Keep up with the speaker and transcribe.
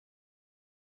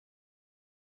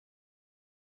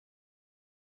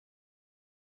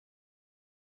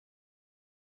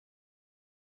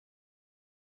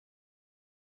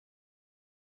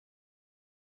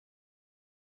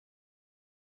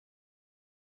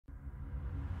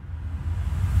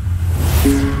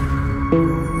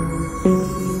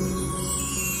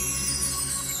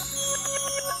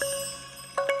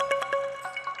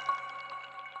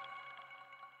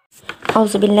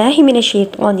Auzubillahi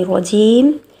minash-shaytanir-rajim.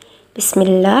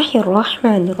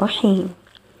 Bismillahir-rahmanir-rahim.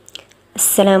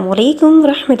 Assalamu alaikum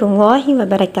warahmatullahi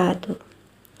wabarakatuh.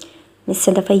 Miss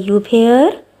Sadafa Ayub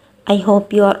here. I hope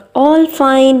you are all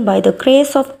fine by the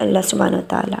grace of Allah subhanahu wa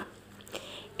ta'ala.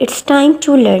 It's time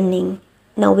to learning.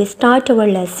 Now we start our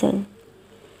lesson.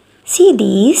 See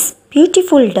these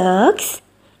beautiful ducks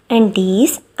and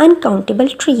these uncountable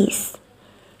trees.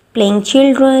 Playing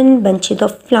children, bunches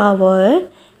of flower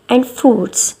and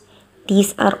fruits.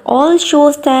 These are all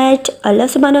shows that Allah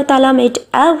subhanahu wa ta'ala made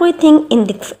everything in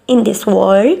this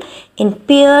world in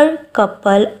pair,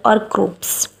 couple or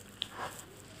groups.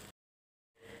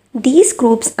 These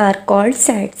groups are called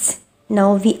sets.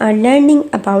 Now we are learning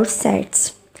about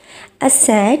sets. A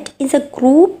set is a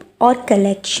group or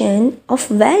collection of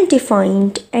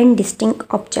well-defined and distinct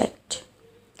objects.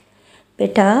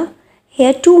 Beta,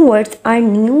 here two words are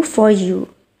new for you.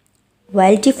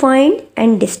 Well-defined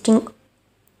and distinct.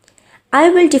 I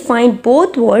will define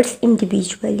both words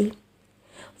individually.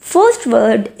 First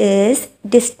word is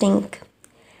distinct.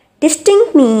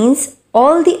 Distinct means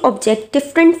all the objects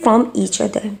different from each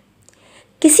other.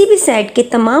 किसी भी set के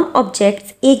तमाम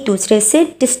objects एक दूसरे से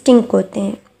distinct होते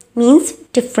हैं, means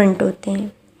different होते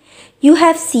हैं. You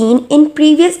have seen in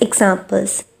previous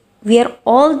examples where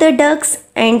all the ducks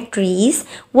and trees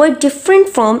were different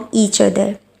from each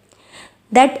other.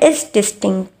 That is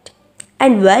distinct.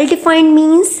 And well-defined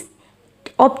means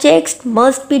objects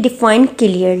must be defined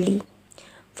clearly.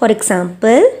 For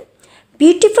example,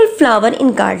 beautiful flower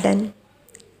in garden.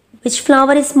 Which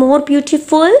flower is more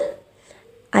beautiful?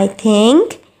 I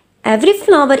think every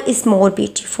flower is more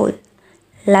beautiful.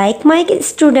 Like my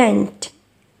student.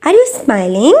 Are you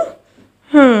smiling?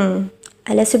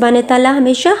 Allah subhanahu wa ta'ala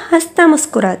हमेशा हंसता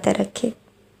मुस्कुराता रखे.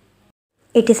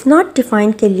 It is not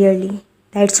defined clearly.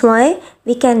 That's why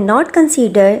we cannot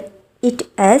consider it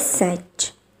as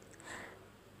set.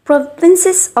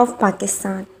 Provinces of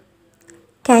Pakistan.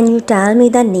 Can you tell me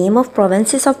the name of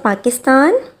provinces of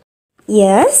Pakistan?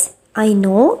 Yes, I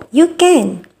know you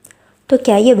can. तो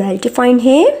क्या ये well defined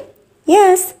है?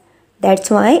 Yes,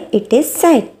 that's why it is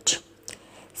set.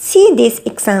 See this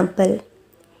example.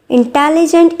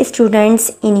 Intelligent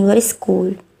students in your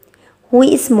school. Who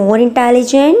is more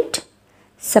intelligent?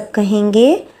 सब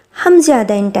कहेंगे हम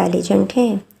ज़्यादा intelligent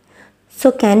हैं.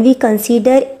 So can we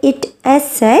consider it as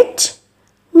set?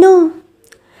 No.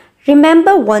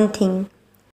 Remember one thing.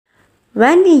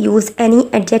 When we use any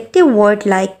adjective word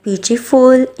like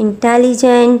beautiful,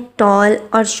 intelligent, tall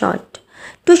or short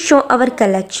to show our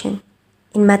collection,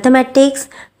 in mathematics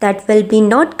that will be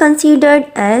not considered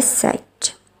as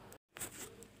set.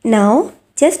 Now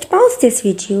just pause this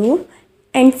video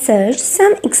and search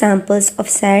some examples of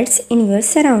sets in your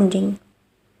surrounding.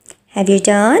 Have you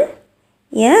done?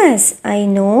 Yes, I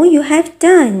know you have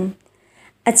done.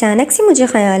 अचानक से मुझे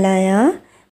ख्याल आया,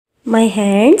 my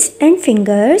hands and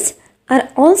fingers are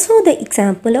also the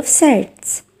example of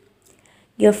sets.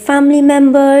 Your family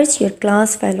members, your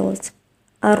class fellows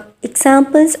are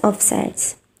examples of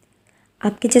sets.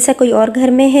 आपके जैसा कोई और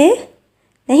घर में है?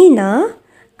 नहीं ना,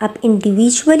 आप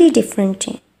individually different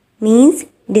हैं, means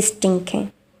distinct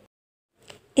हैं.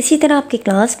 इसी तरह आपके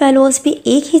क्लास फेलोज़ भी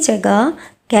एक ही जगह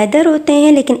गैदर होते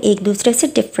हैं लेकिन एक दूसरे से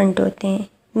डिफरेंट होते हैं,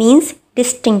 मीन्स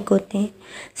डिस्टिंक्ट होते हैं.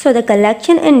 So the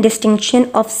collection and distinction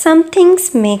of some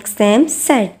things makes them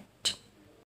set.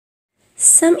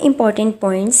 Some important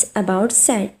points about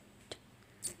set.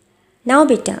 Now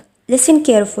बेटा listen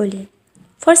carefully.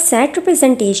 For set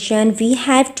representation we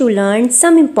have to learn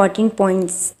some important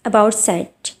points about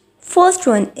set. First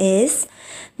one is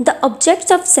the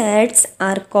objects of sets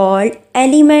are called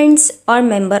elements or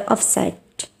member of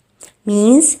set.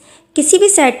 Means किसी भी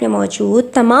set में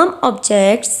मौजूद तमाम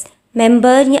objects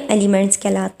member या elements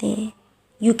कहलाते हैं.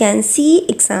 You can see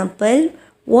example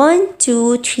 1, 2,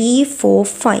 3, 4,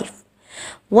 5.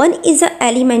 1 is an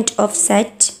element of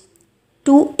set.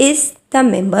 2 is the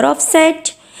member of set.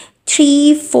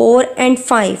 3, 4 and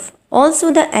 5 also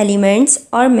the elements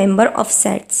or member of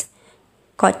sets.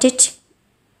 Got it?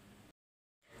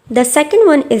 The second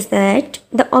one is that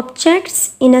the objects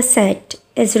in a set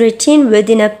is written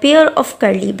within a pair of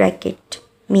curly bracket.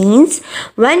 Means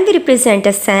when we represent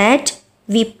a set,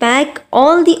 we pack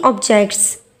all the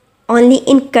objects only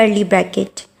in curly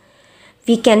bracket.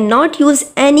 We cannot use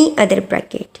any other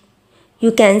bracket.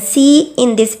 You can see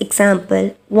in this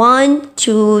example 1,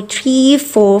 2, 3,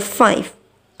 4, 5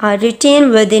 are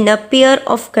written within a pair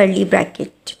of curly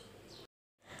bracket.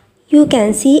 You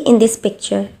can see in this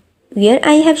picture where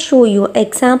I have shown you an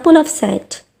example of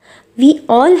set. We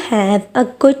all have a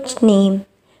good name.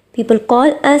 People call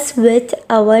us with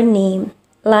our name.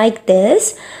 Like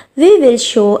this, we will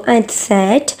show a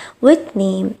set with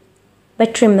name.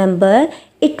 But remember,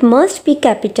 it must be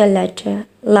capital letter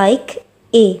like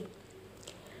A.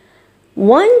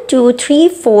 1, 2, 3,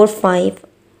 4, 5.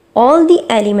 All the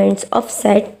elements of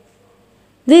set.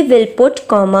 We will put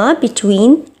comma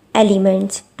between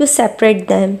elements to separate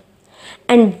them.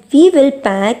 And we will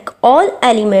pack all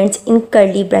elements in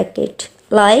curly bracket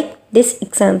like this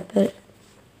example.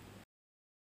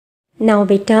 Now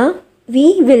beta,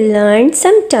 we will learn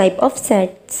some type of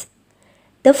sets.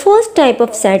 The first type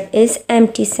of set is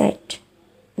empty set.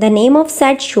 The name of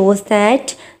set shows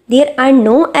that there are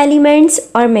no elements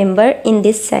or member in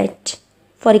this set.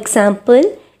 For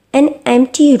example, an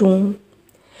empty room.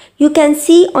 You can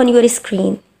see on your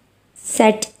screen.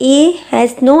 Set A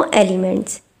has no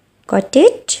elements. Got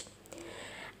it?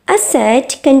 A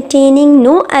set containing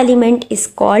no element is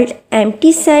called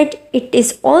empty set. It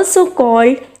is also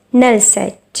called null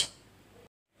set.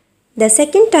 The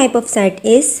second type of set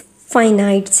is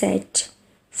finite set.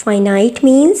 Finite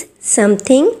means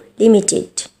something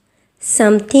limited,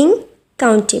 something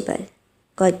countable.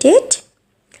 Got it?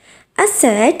 A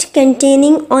set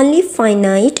containing only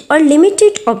finite or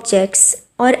limited objects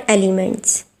or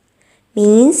elements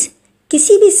means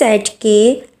किसी भी set के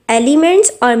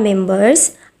elements और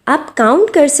members आप count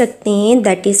कर सकते हैं.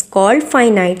 That is called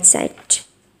finite set.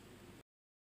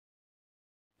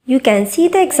 You can see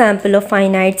the example of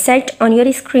finite set on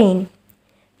your screen.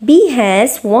 B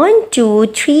has 1, 2,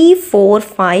 3, 4,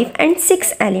 5 and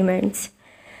 6 elements.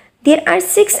 There are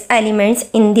 6 elements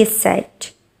in this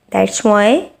set. That's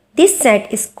why this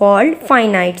set is called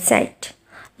finite set.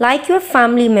 Like your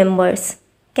family members.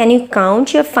 Can you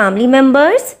count your family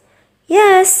members?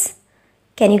 Yes.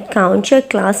 Can you count your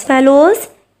class fellows?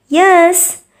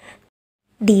 Yes.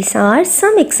 These are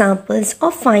some examples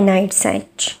of finite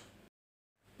set.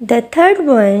 The third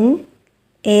one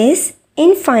is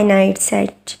infinite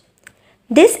set.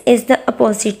 This is the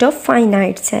opposite of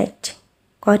finite set.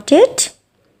 Got it?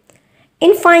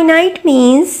 Infinite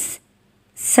means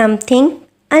something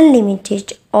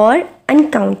unlimited or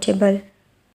uncountable.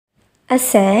 A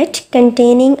set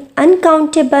containing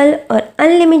uncountable or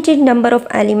unlimited number of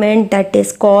elements that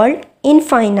is called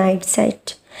infinite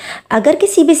set. अगर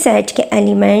किसी भी set के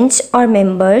elements और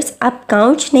members आप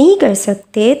count नहीं कर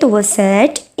सकते तो वो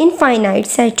सेट इनफाइनाइट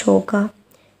सेट होगा.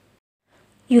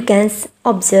 You can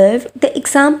observe the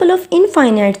example of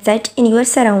infinite set in your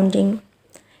surrounding.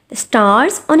 The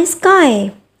stars on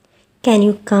sky. Can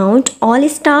you count all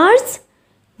stars?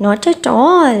 Not at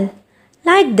all.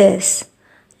 Like this.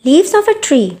 Leaves of a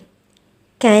tree.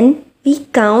 Can we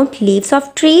count leaves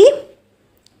of tree?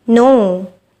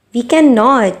 No, we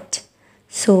cannot.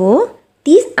 So,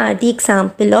 these are the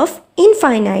example of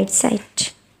infinite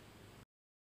set.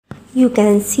 You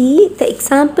can see the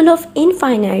example of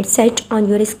infinite set on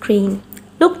your screen.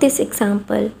 Look this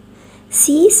example.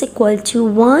 C is equal to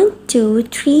 1, 2,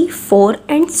 3, 4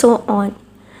 and so on.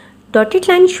 Dotted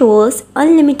line shows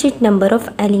unlimited number of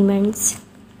elements.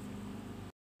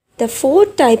 The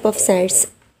fourth type of sets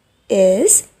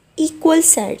is equal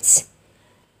sets.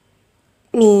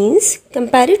 Means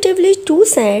comparatively two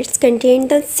sets contain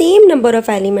the same number of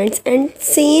elements and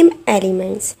same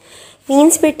elements.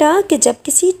 Means बेटा कि जब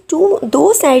किसी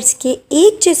दो sets के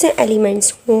एक जैसे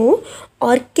elements हों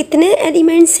और कितने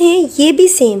एलिमेंट्स हैं ये भी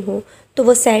सेम हो तो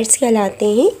वो सेट्स कहलाते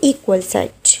हैं equal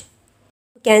set.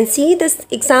 You can see the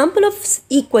example of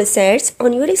equal sets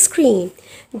on your screen.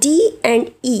 D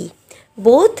and E.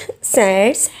 Both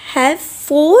sets have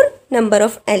 4 number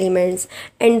of elements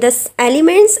and the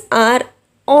elements are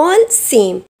all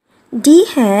same. D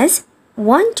has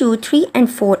 1, 2, 3 and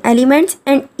 4 elements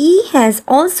and E has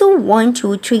also 1,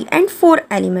 2, 3 and 4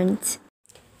 elements.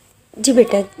 जी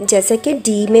बेटा जैसा कि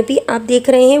D में भी आप देख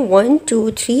रहे हैं 1, 2,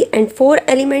 3 and 4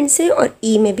 elements हैं और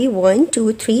E में भी 1, 2,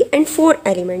 3 and 4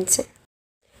 elements हैं.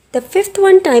 The fifth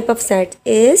one type of set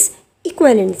is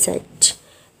equivalent set.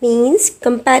 Means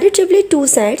comparatively two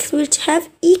sets which have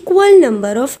equal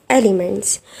number of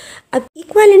elements. अब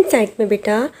equivalent set में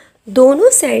बेटा दोनों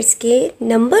सेट्स के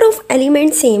नंबर ऑफ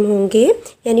एलिमेंट सेम होंगे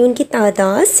यानी उनकी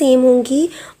तादाद सेम होंगी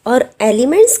और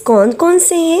एलिमेंट्स कौन कौन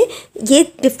से हैं ये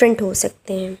डिफरेंट हो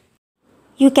सकते हैं.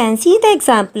 You can see the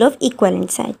example of equivalent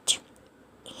set.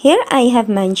 Here I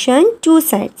have mentioned two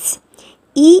sets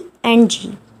E and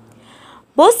G.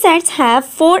 Both sets have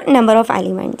 4 number of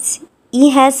elements. E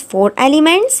has 4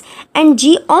 elements and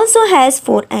G also has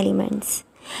 4 elements.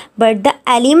 But the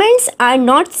elements are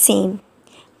not same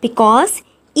because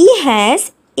E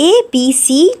has A, B,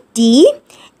 C, D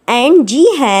and G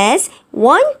has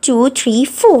 1, 2, 3,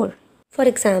 4. For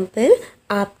example,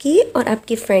 आपकी और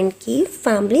आपके friend की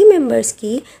family members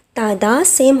की तादाद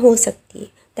same हो सकती है.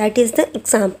 That is the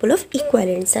example of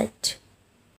equivalent set.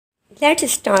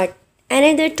 Let's start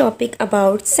another topic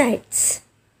about sets.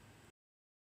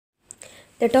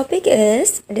 The topic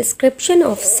is description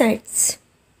of sets.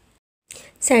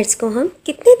 Sets को हम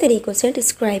कितने तरीक़ों से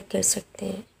describe कर सकते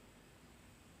हैं?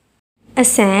 A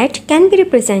set can be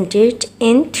represented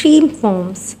in three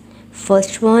forms.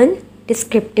 First one,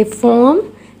 descriptive form.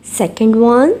 Second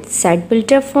one, set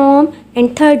builder form.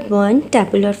 And third one,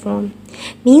 tabular form.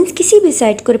 Means किसी भी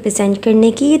सेट को रिप्रेजेंट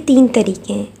करने के ये तीन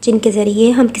तरीके हैं जिनके ज़रिए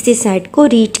हम किसी सेट को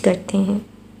रीड करते हैं.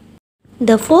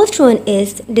 The first one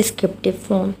is descriptive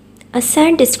form. A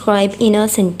set described in a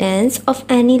sentence of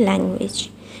any language.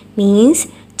 Means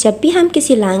जब भी हम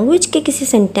किसी लैंग्वेज के किसी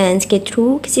सेंटेंस के थ्रू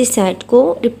किसी सेट को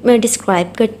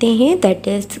डिस्क्राइब करते हैं that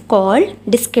is called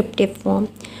descriptive form.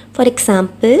 For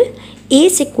example a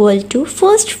is equal to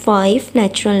first 5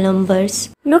 natural numbers.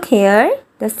 Look here,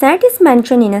 the set is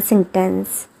mentioned in a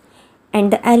sentence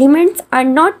and the elements are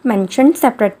not mentioned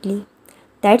separately.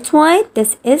 That's why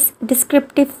this is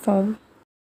descriptive form.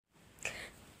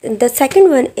 The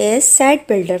second one is set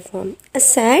builder form. A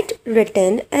set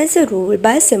written as a rule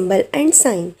by symbol and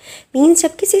sign. Means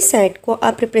जब किसी set को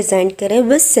आप represent करें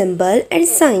with symbol and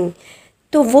sign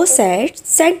तो वो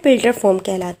set builder form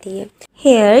कहलाती है.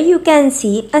 Here you can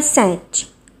see a set.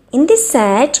 In this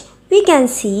set we can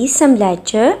see some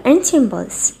letter and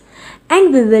symbols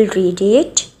and we will read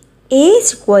it. A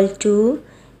is equal to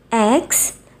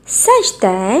x such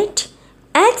that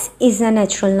x is a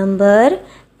natural number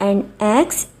and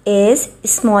x is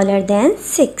smaller than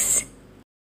 6.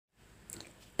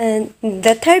 And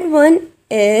the third one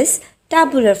is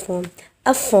tabular form.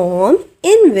 A form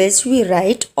in which we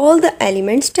write all the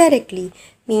elements directly.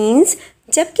 Means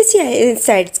जब किसी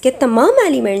sets के तमाम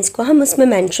elements को हम उसमें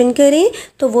mention करें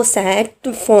तो वो set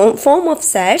form of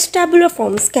sets tabular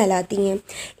forms कहलाती हैं.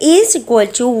 A is equal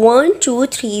to 1 2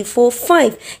 3 4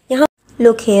 5. यहाँ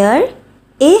look here,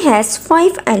 A has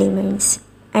 5 elements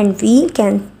and we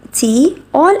can see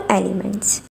all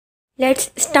elements. Let's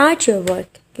start your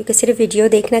work. क्योंकि सिर्फ वीडियो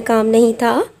देखना काम नहीं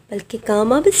था बल्कि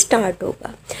काम अब स्टार्ट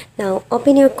होगा. Now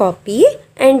open your copy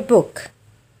and book.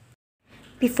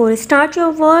 Before start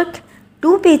your work,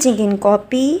 do paging in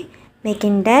copy, make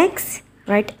index,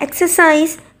 write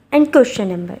exercise and question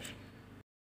number.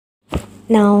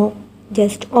 Now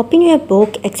just open your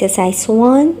book exercise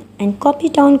 1 and copy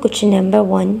down question number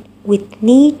 1 with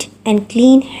neat and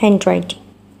clean handwriting.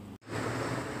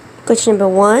 Question number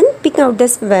 1, pick out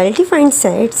the well-defined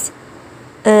sets.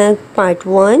 Part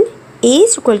 1, A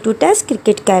is equal to Test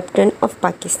cricket captain of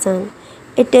Pakistan.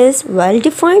 It is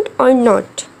well-defined or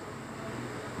not?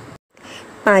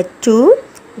 Part 2,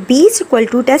 B is equal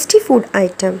to tasty food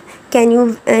item. Can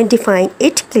you define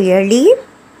it clearly?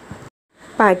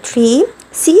 Part 3,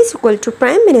 C is equal to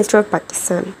Prime Minister of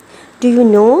Pakistan. Do you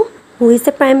know who is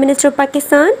the Prime Minister of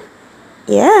Pakistan?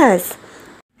 Yes.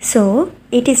 So,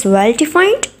 it is well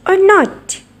defined or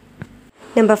not?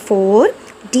 Number 4,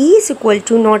 D is equal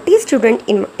to naughty student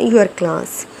in your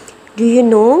class. Do you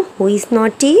know who is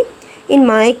naughty? In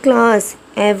my class,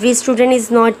 every student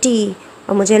is naughty.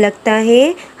 और मुझे लगता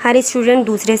है हर student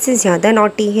दूसरे से ज़्यादा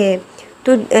naughty है.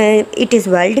 तो it is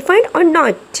well defined or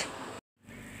not?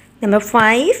 Number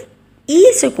 5, E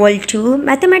is equal to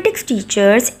mathematics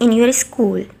teachers in your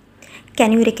school.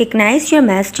 Can you recognize your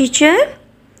math teacher?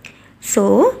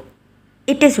 So,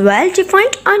 it is well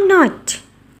defined or not?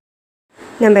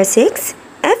 Number 6,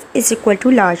 F is equal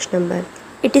to large number.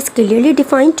 It is clearly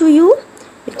defined to you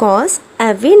because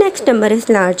every next number is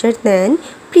larger than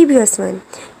previous one.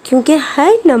 क्योंकि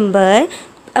हर number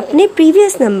अपने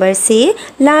previous number से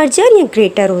larger या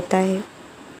greater होता है.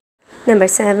 Number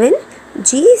 7,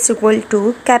 G is equal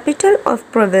to capital of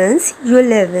province you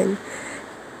live in.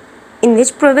 In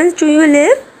which province do you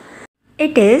live?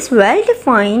 It is well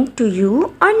defined to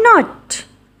you or not?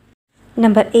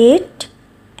 Number 8,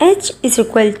 H is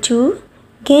equal to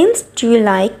games do you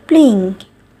like playing?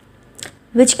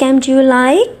 Which game do you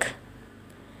like?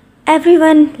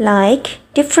 Everyone like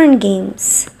different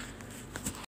games.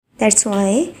 That's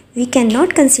why we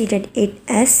cannot consider it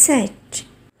as set.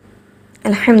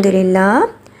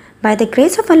 Alhamdulillah, by the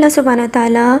grace of Allah subhanahu wa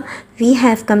ta'ala, we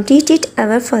have completed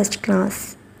our first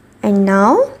class. And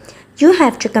now you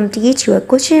have to complete your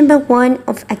question number 1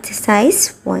 of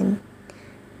exercise 1.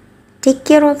 Take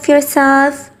care of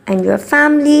yourself and your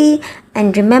family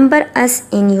and remember us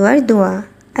in your dua.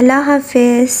 Allah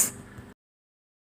Hafiz.